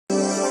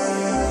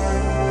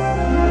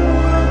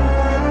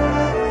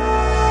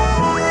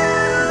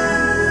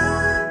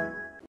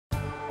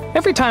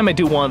time I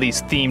do one of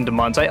these themed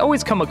months, I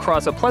always come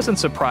across a pleasant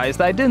surprise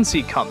that I didn't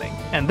see coming.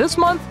 And this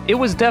month, it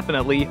was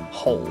definitely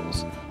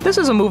Holes. This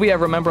is a movie I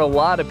remember a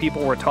lot of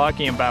people were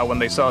talking about when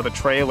they saw the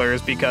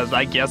trailers because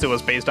I guess it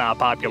was based on a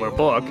popular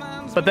book.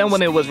 But then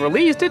when it was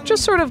released, it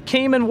just sort of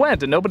came and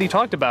went and nobody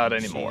talked about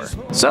it anymore.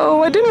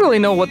 So I didn't really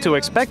know what to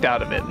expect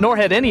out of it, nor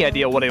had any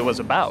idea what it was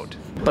about.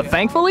 But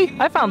thankfully,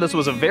 I found this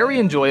was a very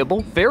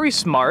enjoyable, very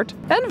smart,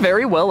 and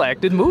very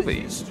well-acted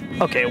movie.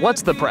 Okay,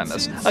 what's the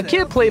premise? A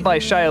kid played by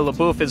Shia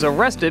LaBeouf is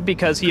arrested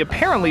because he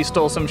apparently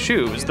stole some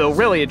shoes, though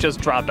really it just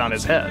dropped on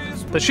his head.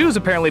 The shoes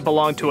apparently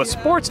belong to a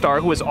sports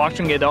star who is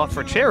auctioning it off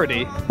for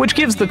charity, which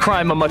gives the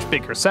crime a much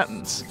bigger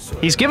sentence.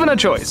 He's given a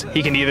choice.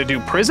 He can either do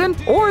prison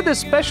or this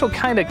special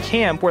kind of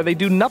camp where they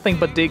do nothing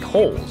but dig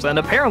holes, and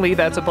apparently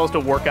that's supposed to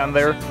work on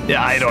their,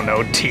 I don't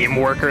know,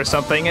 teamwork or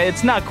something.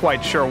 It's not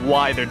quite sure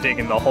why they're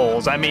digging the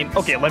holes. I mean,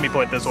 okay, let me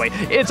put it this way.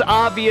 It's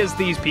obvious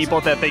these people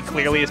that they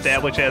clearly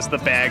establish as the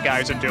bad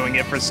guys are doing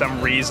it for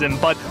some reason,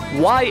 but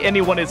why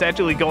anyone is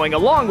actually going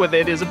along with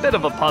it is a bit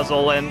of a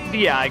puzzle, and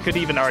yeah, I could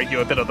even argue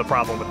a bit of the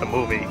problem with the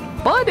movie.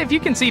 But if you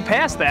can see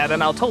past that,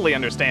 and I'll totally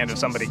understand if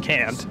somebody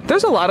can't,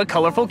 there's a lot of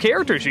colorful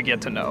characters you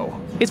get to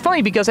know. It's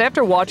funny because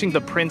after watching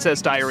The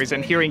Princess Diaries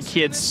and hearing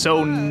kids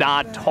so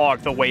not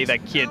talk the way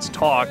that kids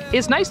talk,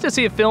 it's nice to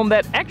see a film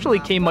that actually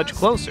came much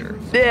closer.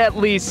 At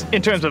least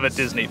in terms of a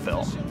Disney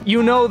film.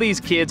 You know these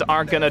kids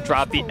aren't gonna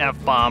drop the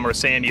F-bomb or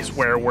say any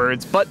swear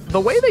words, but the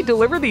way they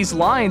deliver these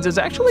lines is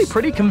actually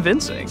pretty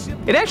convincing.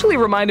 It actually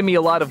reminded me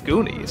a lot of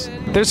Goonies.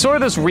 There's sort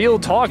of this real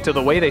talk to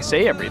the way they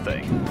say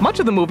everything. Much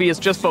of the movie is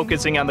just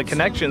focusing on the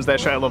connections that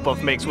Shia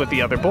LaBeouf makes with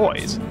the other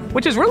boys,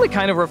 which is really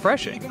kind of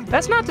refreshing.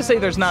 That's not to say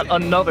there's not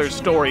another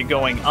story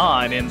going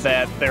on, in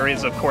that there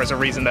is of course a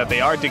reason that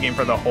they are digging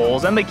for the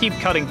holes, and they keep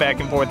cutting back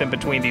and forth in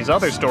between these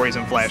other stories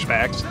and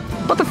flashbacks.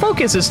 But the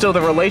focus is still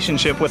the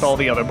relationship with all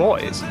the other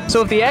boys.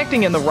 So if the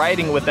acting and the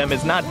writing with them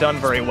is not done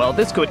very well,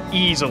 this could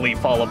easily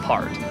fall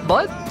apart.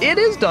 But it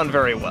is done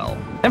very well.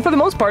 And for the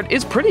most part,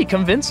 it's pretty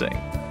convincing.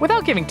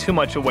 Without giving too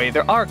much away,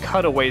 there are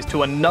cutaways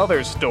to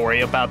another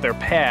story about their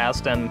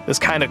past and this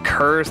kind of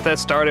curse that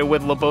started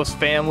with LaBeouf's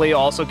family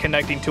also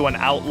connecting to an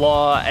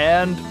outlaw,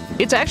 and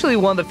it's actually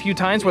one of the few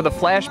times where the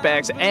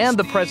flashbacks and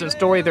the present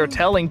story they're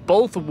telling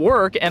both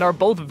work and are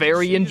both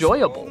very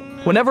enjoyable.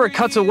 Whenever it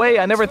cuts away,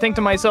 I never think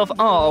to myself,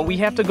 oh, we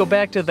have to go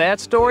back to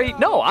that story.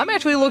 No, I'm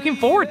actually looking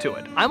forward to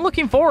it. I'm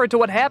looking forward to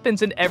what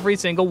happens in every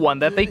single one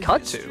that they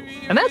cut to.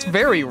 And that's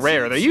very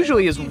rare. There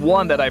usually is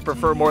one that I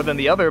prefer more than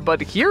the other, but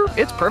here,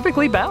 it's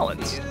perfectly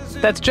balanced.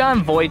 That's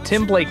Jon Voight,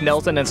 Tim Blake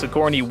Nelson, and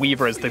Sigourney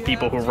Weaver as the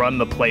people who run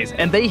the place,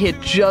 and they hit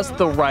just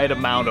the right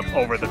amount of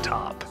over the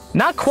top.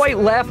 Not quite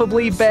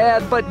laughably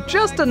bad, but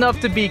just enough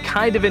to be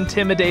kind of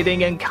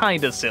intimidating and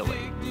kind of silly.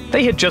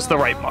 They hit just the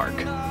right mark.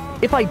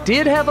 If I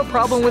did have a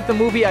problem with the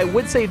movie, I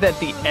would say that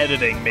the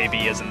editing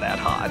maybe isn't that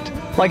hot.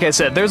 Like I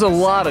said, there's a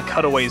lot of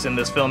cutaways in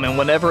this film, and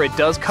whenever it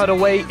does cut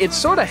away, it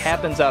sort of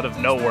happens out of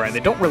nowhere and they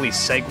don't really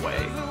segue.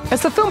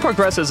 As the film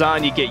progresses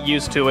on, you get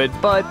used to it,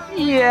 but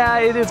yeah,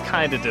 it is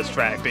kind of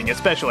distracting,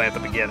 especially at the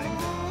beginning.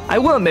 I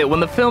will admit,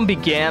 when the film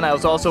began, I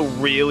was also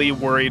really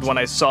worried when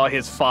I saw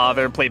his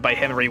father, played by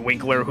Henry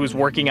Winkler, who's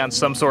working on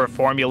some sort of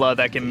formula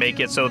that can make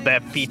it so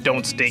that feet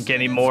don't stink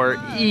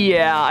anymore.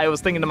 Yeah, I was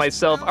thinking to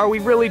myself, are we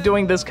really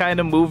doing this kind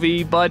of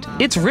movie? But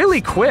it's really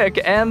quick,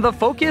 and the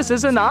focus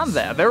isn't on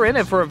that. They're in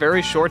it for a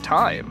very short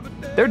time.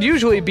 There'd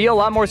usually be a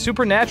lot more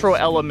supernatural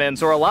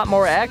elements or a lot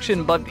more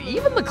action, but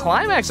even the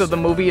climax of the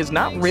movie is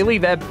not really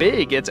that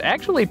big. It's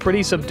actually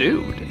pretty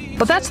subdued.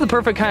 But that's the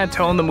perfect kind of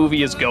tone the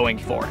movie is going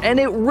for, and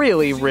it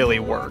really, really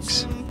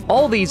works.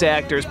 All these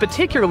actors,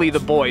 particularly the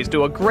boys,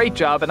 do a great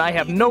job, and I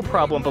have no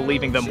problem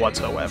believing them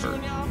whatsoever.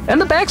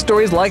 And the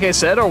backstories, like I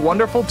said, are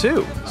wonderful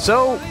too.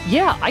 So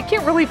yeah, I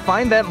can't really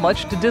find that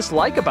much to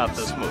dislike about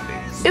this movie.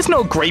 It's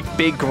no great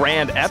big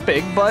grand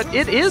epic, but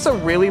it is a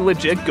really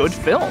legit good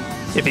film.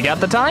 If you got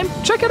the time,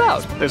 check it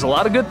out. There's a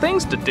lot of good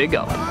things to dig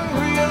up.